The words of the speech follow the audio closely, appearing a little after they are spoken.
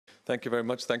Thank you very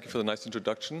much. Thank you for the nice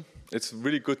introduction. It's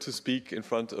really good to speak in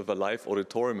front of a live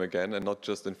auditorium again and not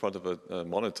just in front of a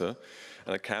monitor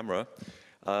and a camera.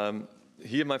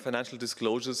 Here my financial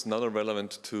disclosures, none are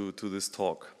relevant to this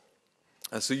talk.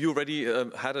 So you already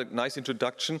had a nice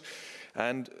introduction,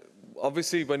 and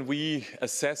obviously when we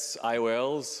assess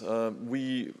IOLs,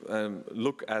 we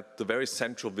look at the very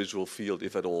central visual field,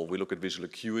 if at all. We look at visual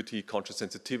acuity, contrast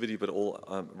sensitivity, but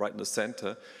all right in the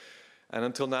center. And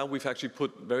until now, we've actually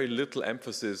put very little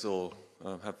emphasis or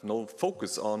have no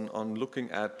focus on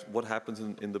looking at what happens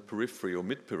in the periphery or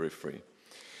mid-periphery.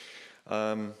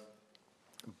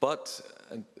 But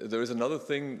there is another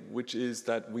thing, which is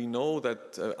that we know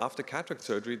that after cataract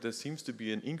surgery, there seems to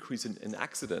be an increase in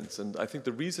accidents. And I think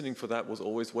the reasoning for that was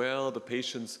always, well, the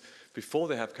patients, before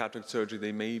they have cataract surgery,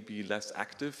 they may be less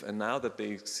active. And now that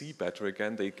they see better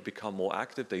again, they become more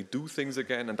active, they do things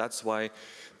again. And that's why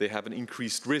they have an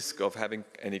increased risk of having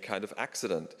any kind of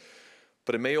accident.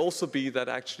 But it may also be that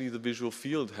actually the visual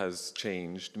field has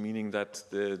changed, meaning that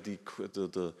the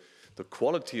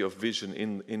quality of vision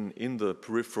in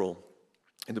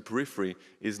the periphery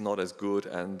is not as good,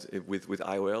 and with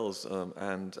IOLs,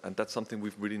 and that's something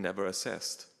we've really never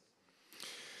assessed.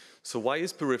 So why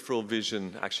is peripheral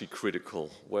vision actually critical?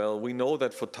 Well, we know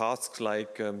that for tasks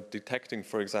like detecting,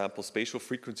 for example, spatial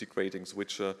frequency gratings,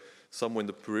 which are somewhere in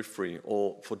the periphery,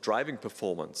 or for driving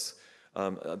performance,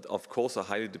 of course, are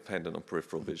highly dependent on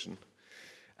peripheral vision.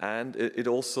 And it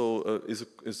also is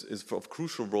of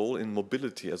crucial role in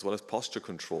mobility as well as posture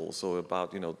control. So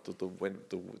about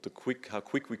how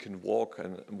quick we can walk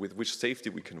and with which safety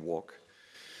we can walk.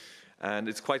 And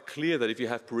it's quite clear that if you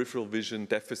have peripheral vision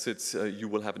deficits, you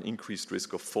will have an increased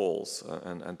risk of falls.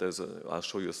 And I'll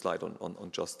show you a slide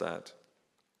on just that.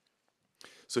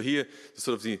 So here,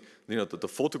 sort of the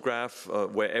photograph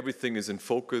where everything is in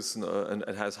focus and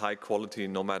has high quality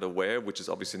no matter where, which is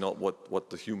obviously not what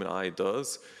the human eye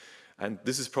does. And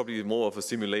this is probably more of a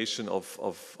simulation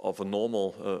of a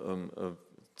normal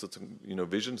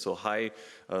vision, so high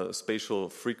spatial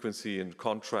frequency and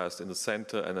contrast in the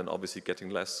center, and then obviously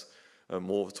getting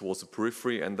more towards the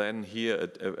periphery, and then here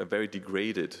a very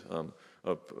degraded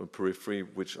periphery,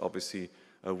 which obviously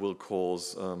will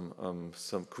cause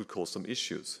could cause some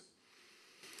issues.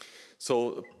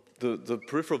 So the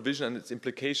peripheral vision and its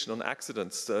implication on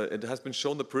accidents, it has been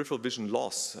shown that peripheral vision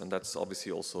loss, and that's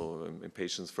obviously also in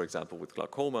patients, for example, with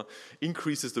glaucoma,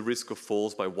 increases the risk of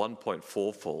falls by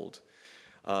 1.4-fold.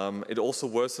 It also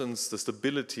worsens the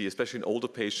stability, especially in older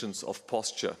patients, of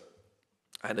posture.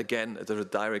 And again, there's a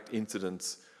direct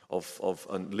incidence of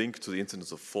a link to the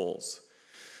incidence of falls.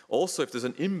 Also, if there's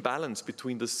an imbalance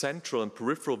between the central and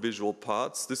peripheral visual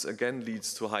parts, this again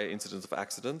leads to a higher incidence of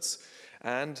accidents,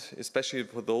 and especially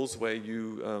for those where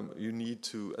you need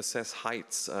to assess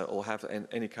heights or have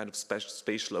any kind of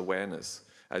spatial awareness,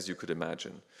 as you could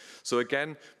imagine. So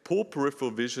again, poor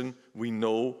peripheral vision, we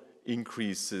know,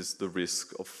 increases the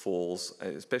risk of falls,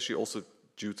 especially also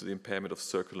due to the impairment of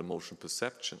circular motion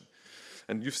perception.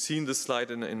 And you've seen this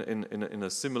slide in a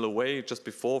similar way just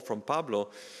before from Pablo.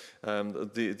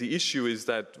 The issue is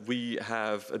that we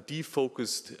have a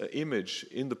defocused image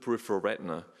in the peripheral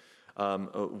retina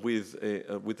with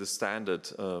a standard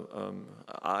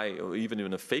eye, or even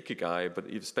in a phakic eye, but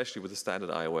especially with a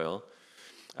standard IOL.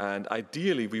 And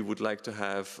ideally, we would like to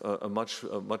have a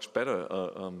much better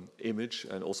image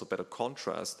and also better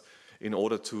contrast in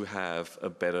order to have a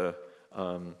better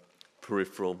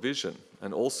peripheral vision.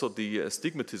 And also the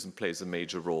astigmatism plays a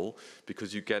major role,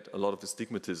 because you get a lot of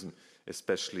astigmatism,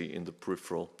 especially in the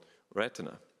peripheral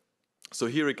retina. So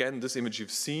here again, this image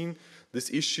you've seen, this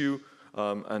issue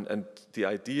and the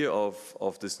idea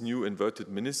of this new inverted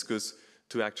meniscus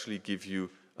to actually give you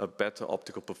a better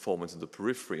optical performance in the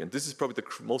periphery. And this is probably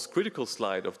the most critical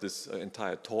slide of this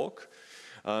entire talk,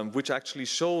 which actually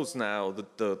shows now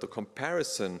the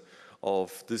comparison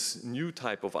of this new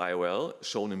type of IOL,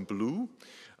 shown in blue,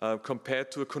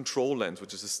 compared to a control lens,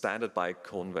 which is a standard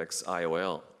biconvex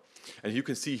IOL. And you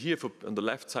can see here on the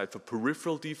left side for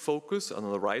peripheral defocus, and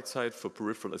on the right side for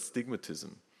peripheral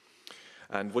astigmatism.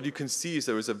 And what you can see is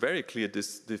there is a very clear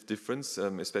difference,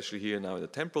 especially here now in the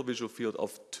temporal visual field,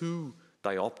 of 2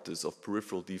 diopters of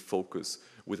peripheral defocus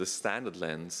with a standard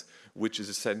lens, which is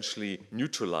essentially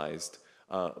neutralized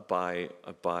by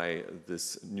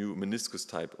this new meniscus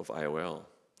type of IOL.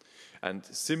 And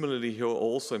similarly here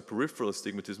also in peripheral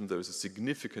astigmatism, there is a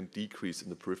significant decrease in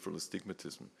the peripheral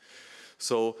astigmatism.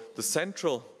 So the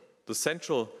central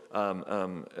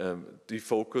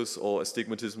defocus or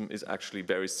astigmatism is actually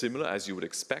very similar, as you would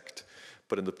expect,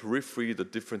 but in the periphery the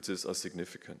differences are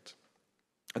significant.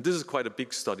 And this is quite a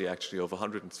big study actually of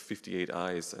 158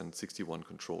 eyes and 61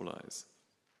 control eyes.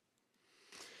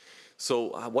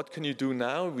 So what can you do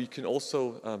now? We can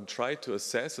also try to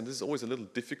assess, and this is always a little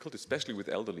difficult, especially with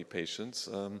elderly patients.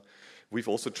 We've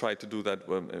also tried to do that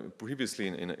previously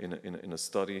in a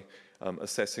study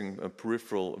assessing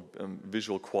peripheral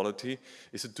visual quality,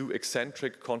 is to do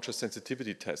eccentric contrast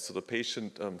sensitivity tests. So the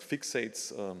patient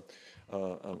fixates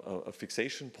a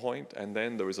fixation point, and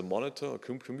then there is a monitor, a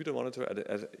computer monitor,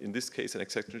 in this case an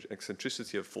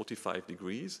eccentricity of 45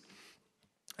 degrees.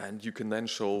 And you can then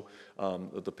show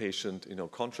the patient,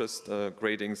 contrast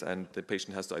gradings, and the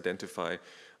patient has to identify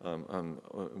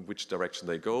which direction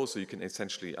they go. So you can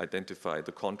essentially identify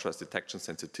the contrast detection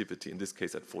sensitivity, in this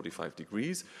case at 45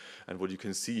 degrees. And what you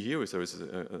can see here is there is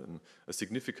a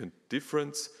significant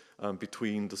difference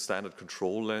between the standard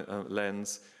control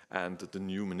lens and the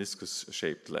new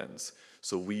meniscus-shaped lens.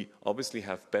 So we obviously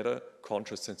have better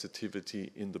contrast sensitivity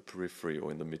in the periphery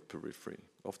or in the mid-periphery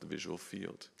of the visual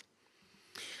field.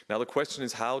 Now the question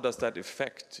is, how does that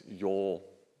affect your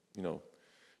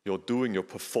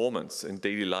performance in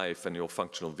daily life and your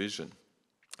functional vision?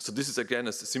 So this is again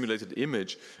a simulated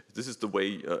image. This is the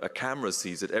way a camera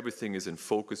sees it. Everything is in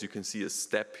focus. You can see a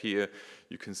step here.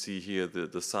 You can see here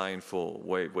the sign for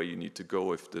where you need to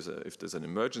go if there's an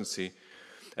emergency.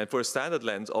 And for a standard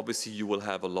lens, obviously you will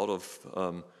have a lot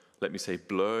of, let me say,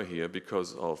 blur here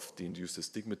because of the induced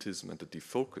astigmatism and the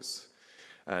defocus.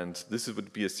 And this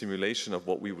would be a simulation of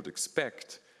what we would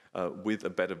expect with a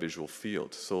better visual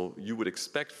field. So you would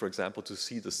expect, for example, to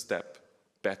see the step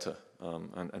better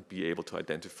and be able to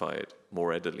identify it more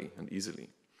readily and easily.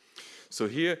 So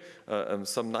here,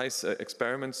 some nice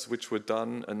experiments which were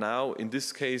done now, in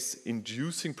this case,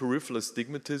 inducing peripheral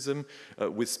astigmatism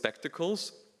with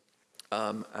spectacles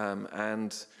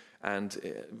and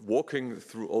walking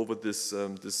through over this,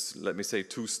 let me say,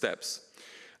 2 steps.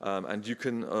 And you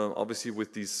can, obviously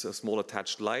with these small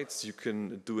attached lights, you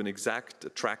can do an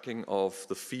exact tracking of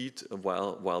the feet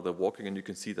while they're walking, and you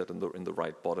can see that in the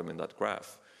right bottom in that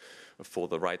graph for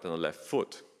the right and the left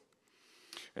foot.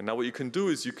 And now what you can do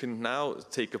is you can now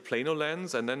take a planar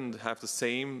lens and then have the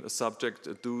same subject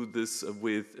do this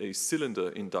with a cylinder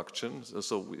induction,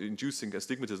 so inducing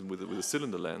astigmatism with a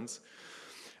cylinder lens.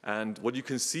 And what you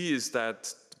can see is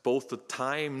that both the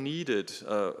time needed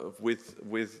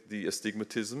with the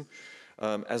astigmatism,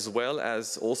 as well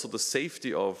as also the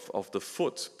safety of the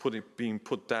foot being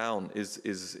put down is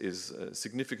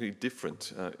significantly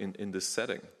different in this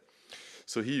setting.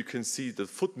 So here you can see the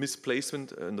foot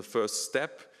misplacement in the first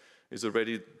step is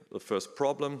already the first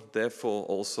problem, therefore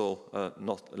also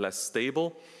not less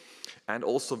stable. And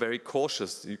also very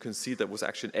cautious. You can see there was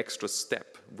actually an extra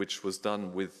step which was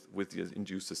done with the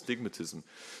induced astigmatism.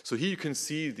 So here you can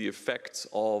see the effects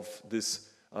of this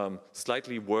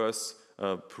slightly worse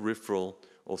peripheral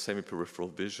or semi-peripheral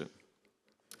vision.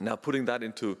 Now putting that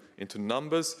into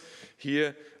numbers,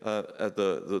 here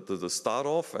the start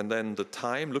off and then the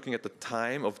time, looking at the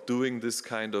time of doing this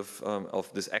kind of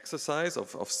this exercise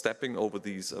of stepping over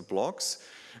these blocks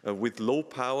with low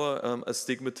power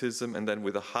astigmatism and then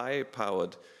with a high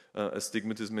powered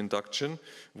astigmatism induction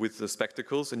with the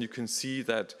spectacles. And you can see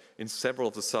that in several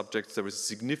of the subjects there is a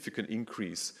significant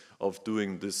increase of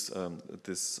doing this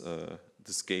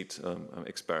gait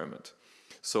experiment.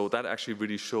 So that actually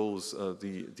really shows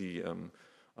the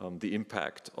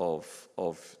impact of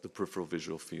the peripheral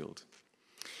visual field.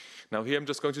 Now here I'm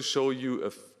just going to show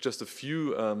you just a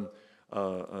few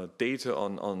data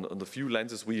on the few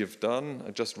lenses we have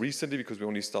done just recently, because we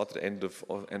only started end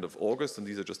of August, and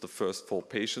these are just the first 4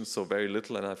 patients, so very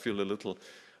little, and I feel a little,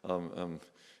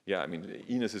 yeah, I mean,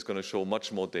 Ines is going to show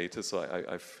much more data, so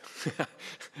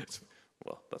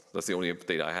well, that's the only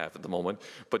data I have at the moment.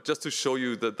 But just to show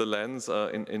you the lens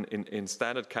in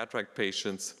standard cataract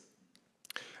patients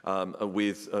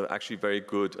with actually very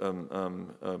good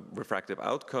refractive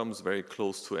outcomes, very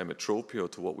close to emmetropia, or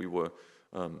to what we were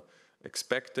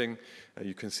expecting.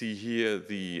 You can see here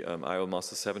the IOL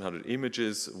Master 700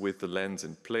 images with the lens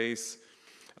in place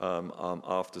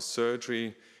after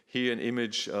surgery. Here an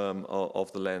image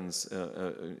of the lens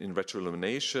in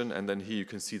retroillumination, and then here you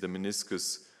can see the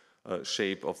meniscus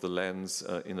shape of the lens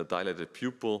in a dilated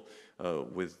pupil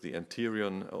with the anterior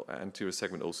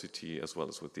segment OCT as well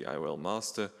as with the IOL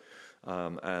Master.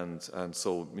 And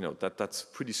so, you know, that's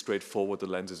pretty straightforward. The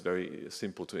lens is very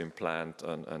simple to implant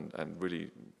and really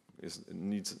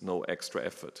needs no extra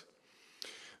effort.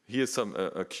 Here's some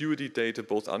acuity data,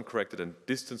 both uncorrected and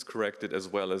distance corrected, as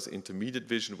well as intermediate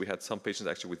vision. We had some patients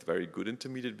actually with very good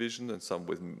intermediate vision and some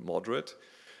with moderate.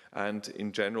 And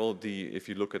in general, if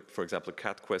you look at, for example, the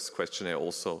CATQuest questionnaire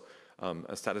also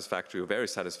a satisfactory or very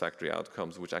satisfactory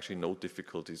outcomes, which actually no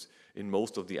difficulties in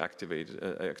most of the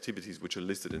activities which are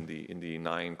listed in the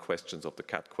 9 questions of the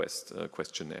CAT-QUEST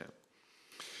questionnaire.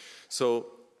 So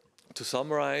to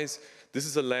summarize, this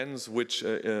is a lens which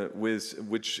improves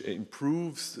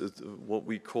what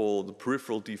we call the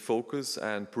peripheral defocus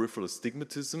and peripheral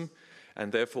astigmatism,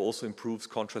 and therefore also improves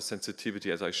contrast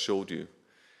sensitivity, as I showed you.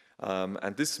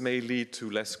 And this may lead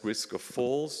to less risk of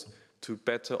falls, to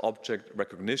better object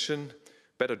recognition,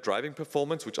 better driving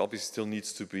performance, which obviously still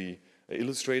needs to be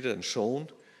illustrated and shown.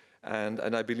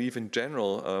 And I believe in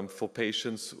general, for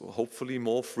patients, hopefully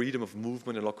more freedom of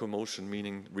movement and locomotion,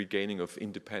 meaning regaining of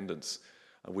independence,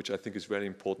 which I think is very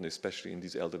important, especially in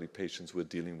these elderly patients we're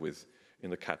dealing with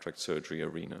in the cataract surgery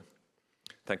arena.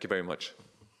 Thank you very much.